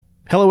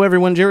Hello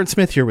everyone, Jared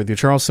Smith here with your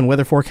Charleston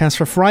weather forecast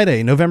for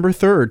Friday, November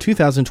 3rd,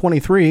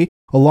 2023,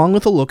 along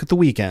with a look at the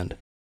weekend.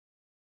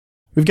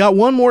 We've got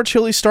one more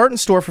chilly start in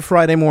store for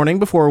Friday morning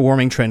before a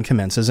warming trend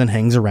commences and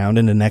hangs around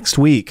into next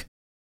week.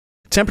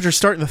 Temperatures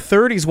start in the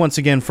 30s once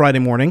again Friday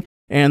morning,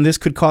 and this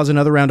could cause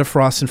another round of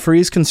frost and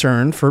freeze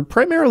concern for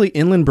primarily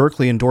inland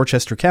Berkeley and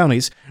Dorchester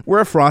counties,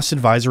 where a frost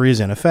advisory is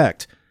in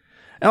effect.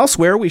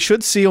 Elsewhere, we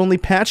should see only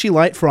patchy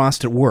light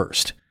frost at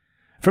worst.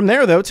 From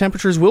there, though,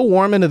 temperatures will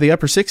warm into the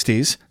upper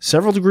 60s,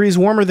 several degrees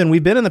warmer than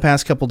we've been in the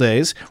past couple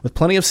days, with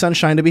plenty of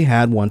sunshine to be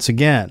had once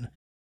again.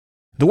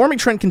 The warming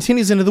trend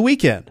continues into the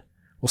weekend.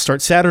 We'll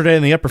start Saturday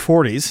in the upper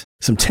 40s,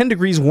 some 10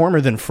 degrees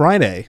warmer than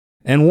Friday,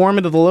 and warm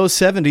into the low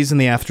 70s in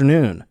the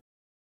afternoon.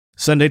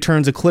 Sunday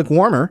turns a click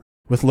warmer,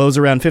 with lows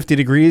around 50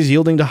 degrees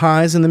yielding to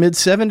highs in the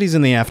mid-70s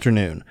in the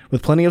afternoon,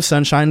 with plenty of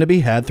sunshine to be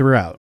had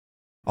throughout.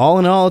 All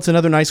in all, it's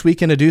another nice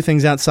weekend to do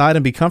things outside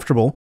and be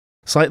comfortable.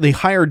 Slightly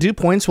higher dew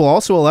points will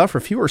also allow for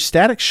fewer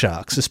static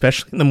shocks,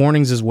 especially in the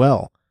mornings as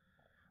well.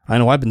 I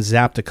know I've been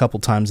zapped a couple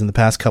times in the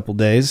past couple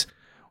days.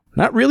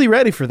 Not really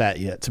ready for that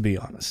yet, to be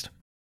honest.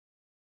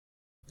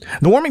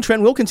 The warming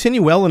trend will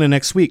continue well into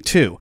next week,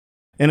 too.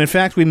 And in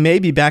fact, we may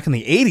be back in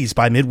the 80s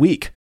by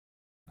midweek.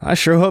 I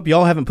sure hope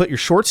y'all haven't put your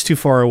shorts too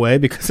far away,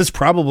 because it's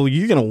probably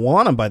you're going to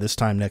want them by this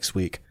time next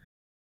week.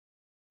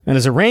 And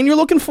is it rain you're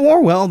looking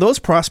for? Well, those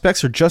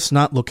prospects are just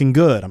not looking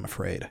good, I'm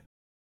afraid.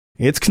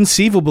 It's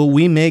conceivable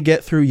we may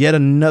get through yet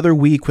another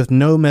week with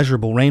no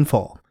measurable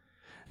rainfall.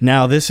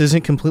 Now, this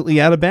isn't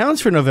completely out of bounds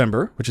for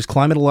November, which is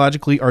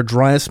climatologically our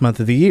driest month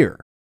of the year.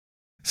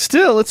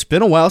 Still, it's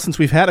been a while since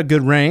we've had a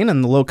good rain,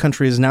 and the low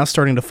country is now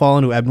starting to fall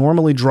into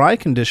abnormally dry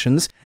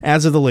conditions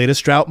as of the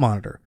latest drought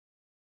monitor.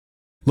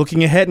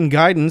 Looking ahead in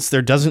guidance,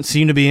 there doesn't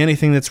seem to be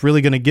anything that's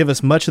really going to give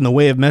us much in the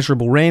way of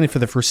measurable rain for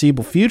the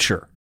foreseeable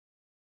future.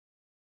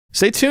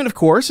 Stay tuned, of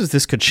course, as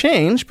this could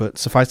change, but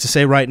suffice to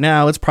say right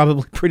now, it's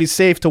probably pretty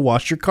safe to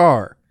wash your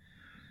car.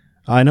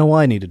 I know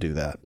I need to do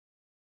that.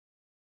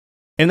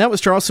 And that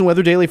was Charleston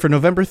Weather Daily for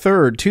November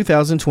 3rd,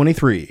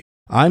 2023.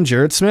 I'm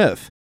Jared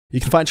Smith. You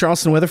can find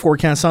Charleston weather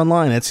forecasts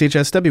online at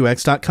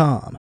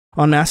chswx.com,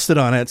 on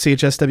Mastodon at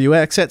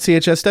chswx at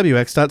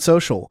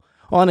chswx.social,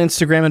 on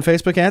Instagram and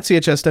Facebook at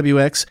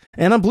chswx,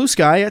 and on Blue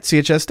Sky at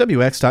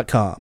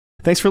chswx.com.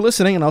 Thanks for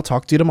listening, and I'll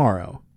talk to you tomorrow.